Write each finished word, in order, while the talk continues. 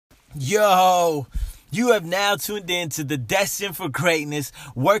Yo, you have now tuned in to the Destined for Greatness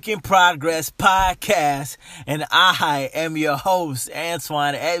Work in Progress podcast, and I am your host,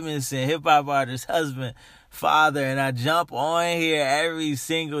 Antoine Edmondson, hip hop artist, husband, father, and I jump on here every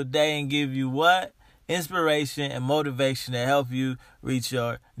single day and give you what? Inspiration and motivation to help you reach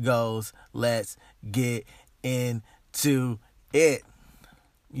your goals. Let's get into it.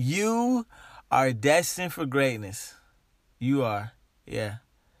 You are destined for greatness. You are, yeah.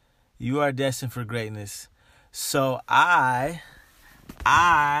 You are destined for greatness. So I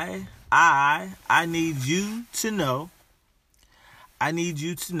need you to know. I need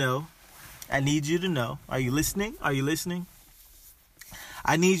you to know. I need you to know. Are you listening? Are you listening?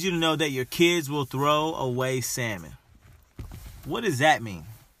 I need you to know that your kids will throw away salmon. What does that mean?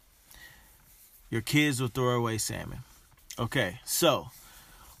 Your kids will throw away salmon. Okay, so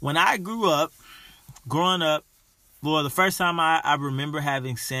when I growing up, well, the first time I remember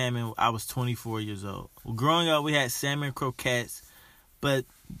having salmon, I was 24 years old. Well, growing up, we had salmon croquettes, but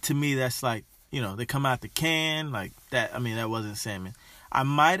to me, that's like, they come out the can, like that. I mean, that wasn't salmon. I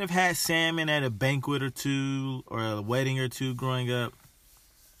might have had salmon at a banquet or two, or a wedding or two growing up,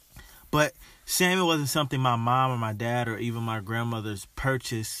 but salmon wasn't something my mom or my dad or even my grandmothers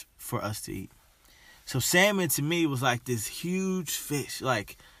purchased for us to eat. So salmon to me was like this huge fish,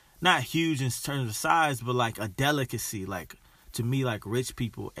 like, not huge in terms of size, but like a delicacy. Like, to me, like rich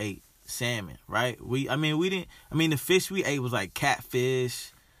people ate salmon, right? The fish we ate was like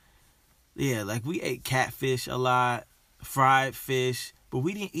catfish. Yeah, like we ate catfish a lot, fried fish, but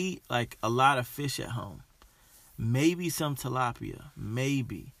we didn't eat like a lot of fish at home. Maybe some tilapia,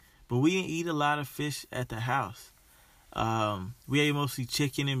 maybe, but we didn't eat a lot of fish at the house. We ate mostly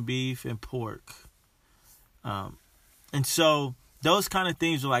chicken and beef and pork. And so those kind of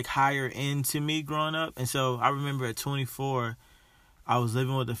things were like higher end to me growing up. And so I remember at 24, I was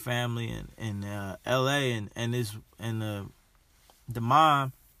living with a family in LA, and the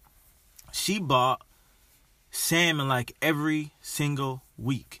mom, she bought salmon like every single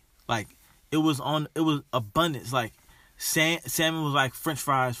week. Like it was abundance. Like salmon was like French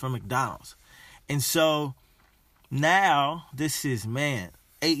fries from McDonald's. And so now this is 8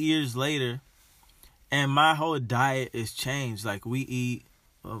 years later, and my whole diet is changed. Like, we eat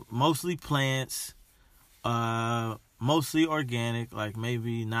mostly plants, mostly organic, like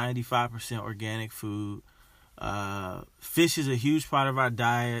maybe 95% organic food. Fish is a huge part of our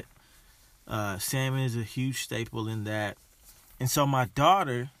diet. Salmon is a huge staple in that. And so my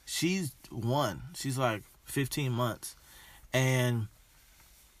daughter, she's she's like 15 months. And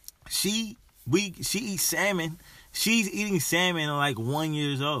she eats salmon. She's eating salmon at like 1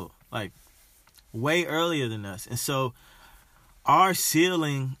 year old. Like, way earlier than us. And so our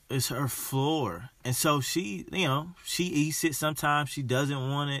ceiling is her floor. And so she eats it. Sometimes she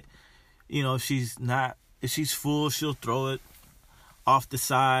doesn't want it. If she's full, she'll throw it off the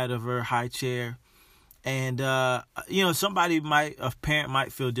side of her high chair. And, a parent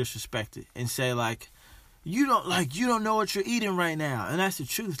might feel disrespected and say like, you don't know what you're eating right now. And that's the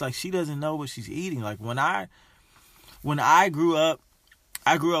truth. Like, she doesn't know what she's eating. Like, when I grew up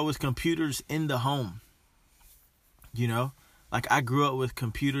with computers in the home. Like, I grew up with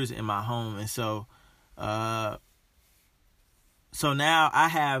computers in my home. And so now I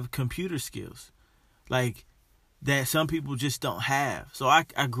have computer skills, like, that some people just don't have. So I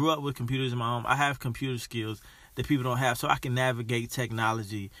grew up with computers in my home. I have computer skills that people don't have. So I can navigate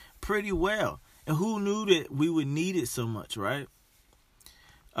technology pretty well. And who knew that we would need it so much, right?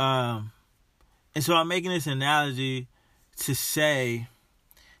 And so I'm making this analogy to say,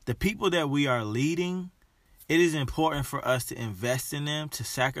 the people that we are leading, it is important for us to invest in them, to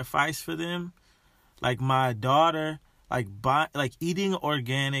sacrifice for them. Like my daughter, like eating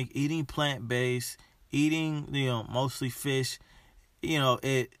organic, eating plant-based, eating, mostly fish,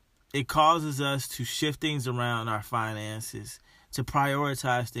 it causes us to shift things around in our finances, to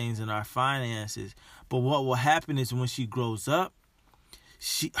prioritize things in our finances. But what will happen is when she grows up,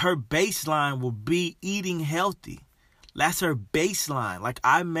 her baseline will be eating healthy. That's her baseline. Like,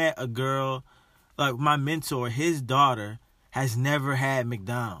 I met a girl, like my mentor, his daughter has never had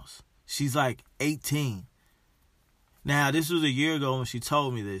McDonald's. She's like 18. Now, this was a year ago when she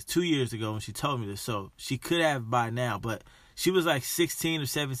told me this, 2 years ago when she told me this. So she could have by now, but she was like 16 or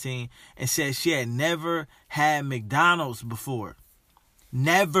 17 and said she had never had McDonald's before.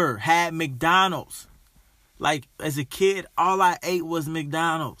 Never had McDonald's. Like, as a kid, all I ate was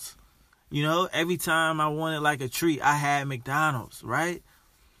McDonald's. Every time I wanted like a treat, I had McDonald's, right?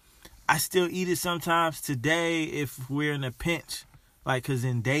 I still eat it sometimes today if we're in a pinch. Like, because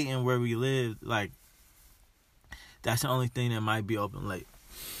in Dayton, where we live, like, that's the only thing that might be open late.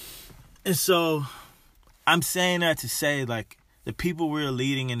 And so I'm saying that to say, like, the people we're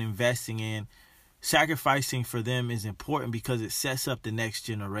leading and investing in, sacrificing for them is important because it sets up the next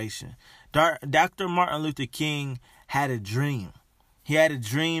generation. Dr. Martin Luther King had a dream. He had a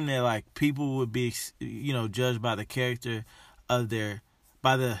dream that, like, people would be, judged by the character of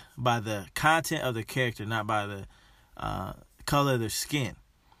by the content of the character, not by the color of their skin.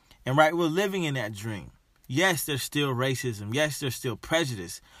 And right, we're living in that dream. Yes, there's still racism. Yes, there's still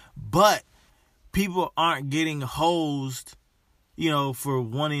prejudice. But people aren't getting hosed, for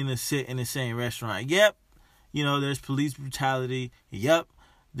wanting to sit in the same restaurant. Yep, there's police brutality. Yep,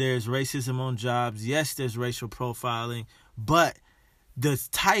 there's racism on jobs. Yes, there's racial profiling. But the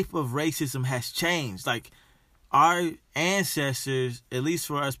type of racism has changed. Like, our ancestors, at least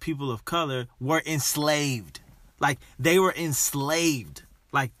for us people of color, were enslaved. Like, they were enslaved.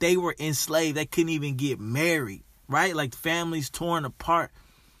 They couldn't even get married, right? Like, families torn apart.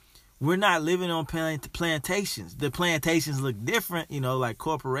 We're not living on plantations. The plantations look different, like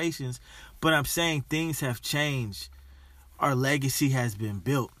corporations. But I'm saying things have changed. Our legacy has been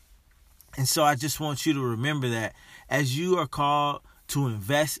built. And so I just want you to remember that as you are called to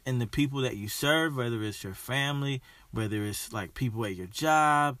invest in the people that you serve, whether it's your family, whether it's like people at your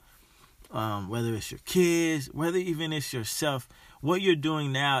job, whether it's your kids, whether even it's yourself, what you're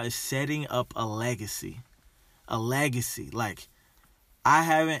doing now is setting up a legacy. A legacy. Like, I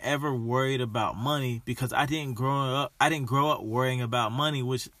haven't ever worried about money because I didn't grow up worrying about money,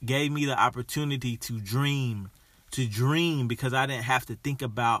 which gave me the opportunity to dream because I didn't have to think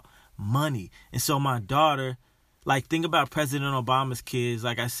about money. And so my daughter, like, think about President Obama's kids,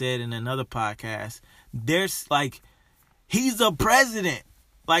 like I said in another podcast. There's, like, he's a president.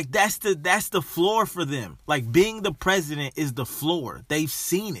 Like, that's the floor for them. Like, being the president is the floor. They've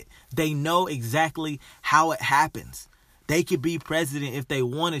seen it. They know exactly how it happens. They could be president if they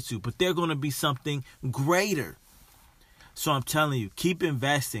wanted to, but they're going to be something greater. So I'm telling you, keep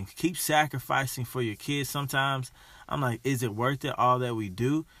investing, keep sacrificing for your kids. Sometimes I'm like, is it worth it, all that we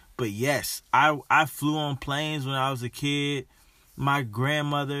do? But yes, I flew on planes when I was a kid. My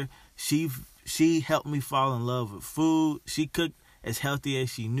grandmother, she helped me fall in love with food. She cooked as healthy as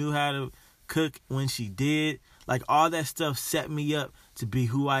she knew how to cook when she did. Like, all that stuff set me up to be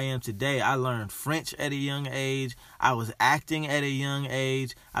who I am today. I learned French at a young age. I was acting at a young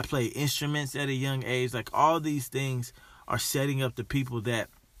age. I played instruments at a young age. Like, all these things are setting up the people that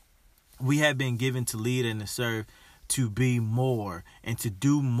we have been given to lead and to serve to be more and to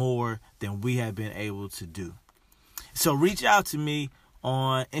do more than we have been able to do. So reach out to me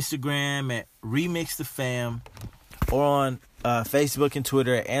on Instagram at Remix the Fam, or on Facebook and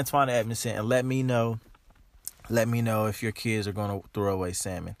Twitter at Antoine Edmondson, and let me know if your kids are going to throw away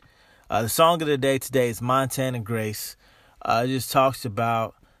salmon. The song of the day today is Montana Grace. It just talks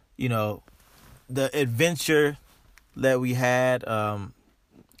about, the adventure that we had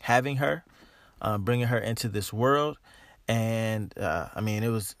having her, bringing her into this world. And,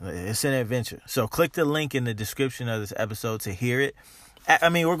 it's an adventure. So click the link in the description of this episode to hear it.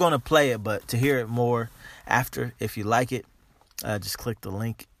 We're going to play it, but to hear it more after, if you like it, just click the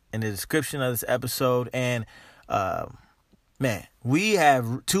link in the description of this episode. And, we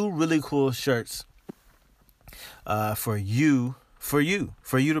have 2 really cool shirts for you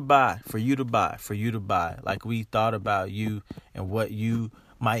to buy. Like, we thought about you and what you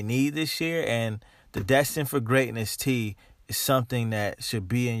might need this year. And the Destined for Greatness tee is something that should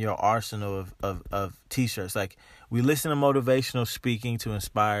be in your arsenal of t-shirts. Like, we listen to motivational speaking to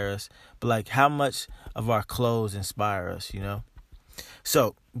inspire us, but, like, how much of our clothes inspire us,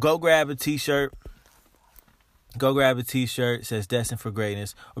 So go grab a t-shirt. It says Destined for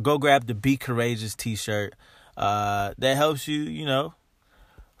Greatness. Or go grab the Be Courageous t-shirt. That helps you,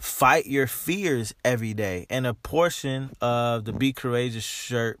 fight your fears every day. And a portion of the Be Courageous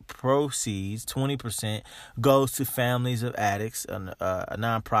shirt proceeds, 20%, goes to Families of Addicts, a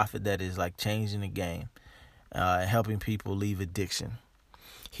nonprofit that is, like, changing the game, helping people leave addiction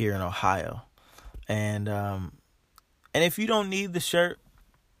here in Ohio. And if you don't need the shirt,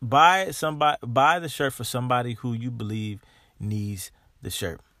 buy the shirt for somebody who you believe needs the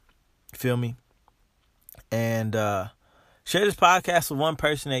shirt. Feel me? And share this podcast with one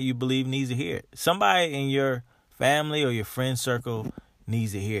person that you believe needs to hear it. Somebody in your family or your friend circle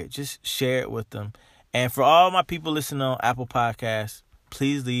needs to hear it. Just share it with them. And for all my people listening on Apple Podcasts,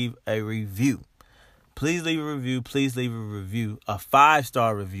 please leave a review. Please leave a review. A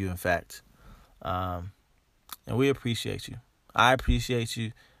 5-star review, in fact. And we appreciate you. I appreciate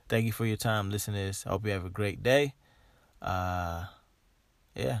you. Thank you for your time listening to this. I hope you have a great day.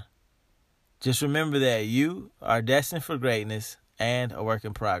 Just remember that you are destined for greatness, and a work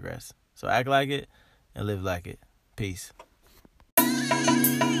in progress. So act like it and live like it. Peace.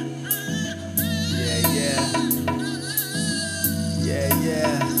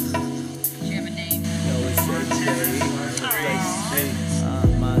 Yeah. Do you have a name? No, it's Montana Grace.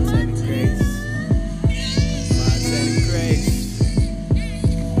 Montana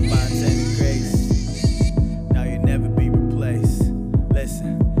Grace. Now you'll never be replaced.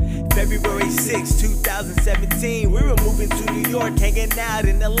 Listen. February 6, 2017, we were moving to New York, hanging out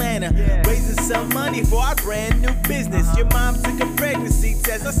in Atlanta, raising some money for our brand new business. Your mom took a pregnancy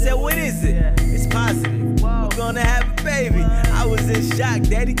test. I said, what is it? It's positive. We're gonna have a baby. I was in shock,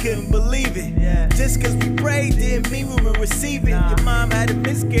 Daddy couldn't believe it. Just cause we prayed didn't mean we would receive it. Your mom had a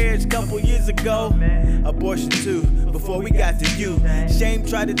miscarriage a couple years ago. Abortion too, before we got to you. Shame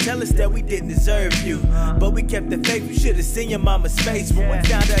tried to tell us that we didn't deserve you, but we kept the faith. You should've seen your mama's face when we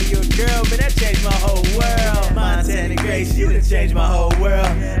found out you're a girl, man, that changed my whole world. Montana Grace, you done changed my whole world.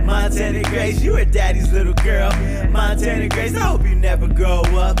 Montana Grace, you were Daddy's little girl. Montana Grace, I hope you never grow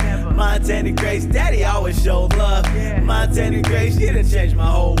up. Montana Grace, Daddy always showed love. Montana Grace, you done changed my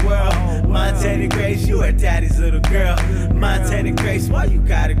whole world. Montana Grace, you were Daddy's little girl. Montana Grace, why you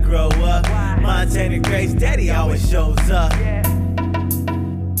gotta grow up? Montana Grace, Daddy always shows up.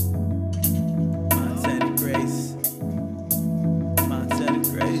 Montana Grace. Montana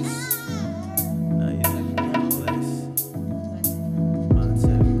Grace. No, you never be replaced.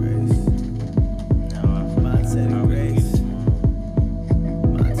 Montana Grace. Montana Grace.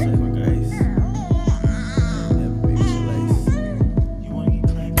 Montana Grace. Never be replaced.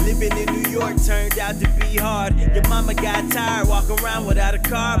 Living in New York turned out to be hard. Your mama got tired walking around without a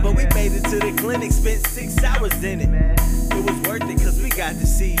car, but we made it to the clinic, spent 6 hours in it. It was worth it cause we got to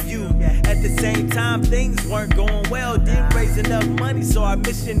see you. At the same time, things weren't going well. Didn't raise enough money, so our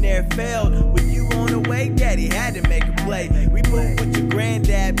mission there failed. With you on the way, Daddy had to make a play. We moved with your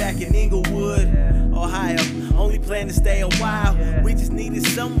granddad back in Inglewood, Ohio. Only plan to stay a while. We just needed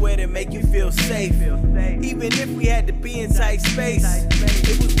somewhere to make you feel safe. Even if we had to be in tight space,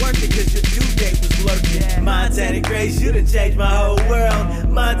 it was worth it cause your due date was lurking. Montana Grace, you done changed my whole world.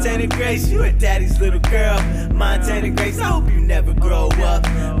 Montana Grace, you a Daddy's little girl. Montana Grace, I hope you never grow up.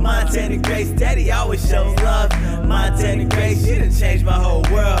 Montana Grace, Daddy always shows love. Montana Grace, you done changed my whole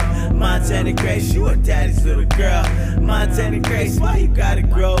world. Montana Grace, you a Daddy's little girl. Montana Grace, why you gotta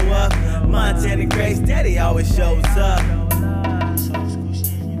grow up? Montana Grace, Daddy always shows up.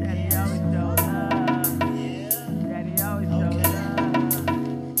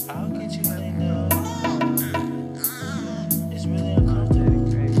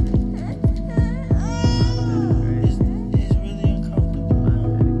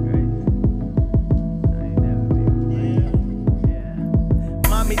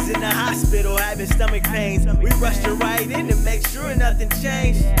 In the hospital having stomach pains, we rushed her right in to make sure nothing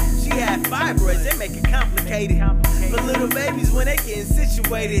changed. She had fibroids, they make it complicated. For little babies when they getting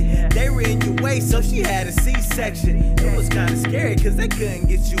situated, they were in your way, so she had a C-section. It was kinda scary cause they couldn't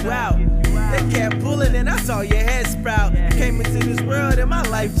get you out. They kept pulling and I saw your head sprout. You came into this world and my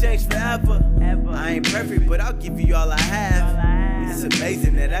life changed forever. I ain't perfect, but I'll give you all I have. It's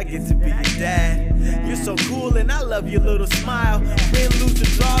amazing that I get to be your dad. You're so cool and I love your little smile. Win, lose, or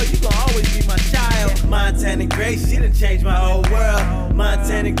draw, you gon' always be my child. Montana Grace, you done changed my whole world.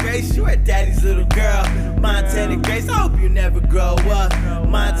 Montana Grace, you a Daddy's little girl. Montana Grace, I hope you never grow up.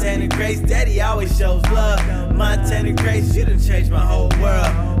 Montana Grace, Daddy always shows love. Montana Grace, you done changed my whole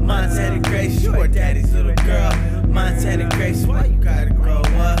world. Montana Grace, you a Daddy's little girl. Montana Grace, why you gotta grow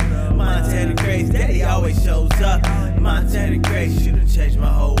up? Montana Grace, Daddy always shows up. Montana Grace, you done changed my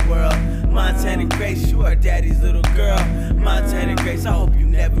whole world. Montana Grace, you are Daddy's little girl. Montana Grace, I hope you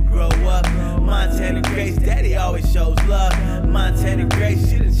never grow up. Montana Grace, Daddy always shows love. Montana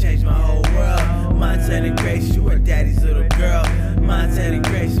Grace, you done changed my whole world. Montana Grace, you are Daddy's little girl. Montana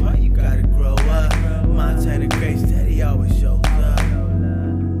Grace, why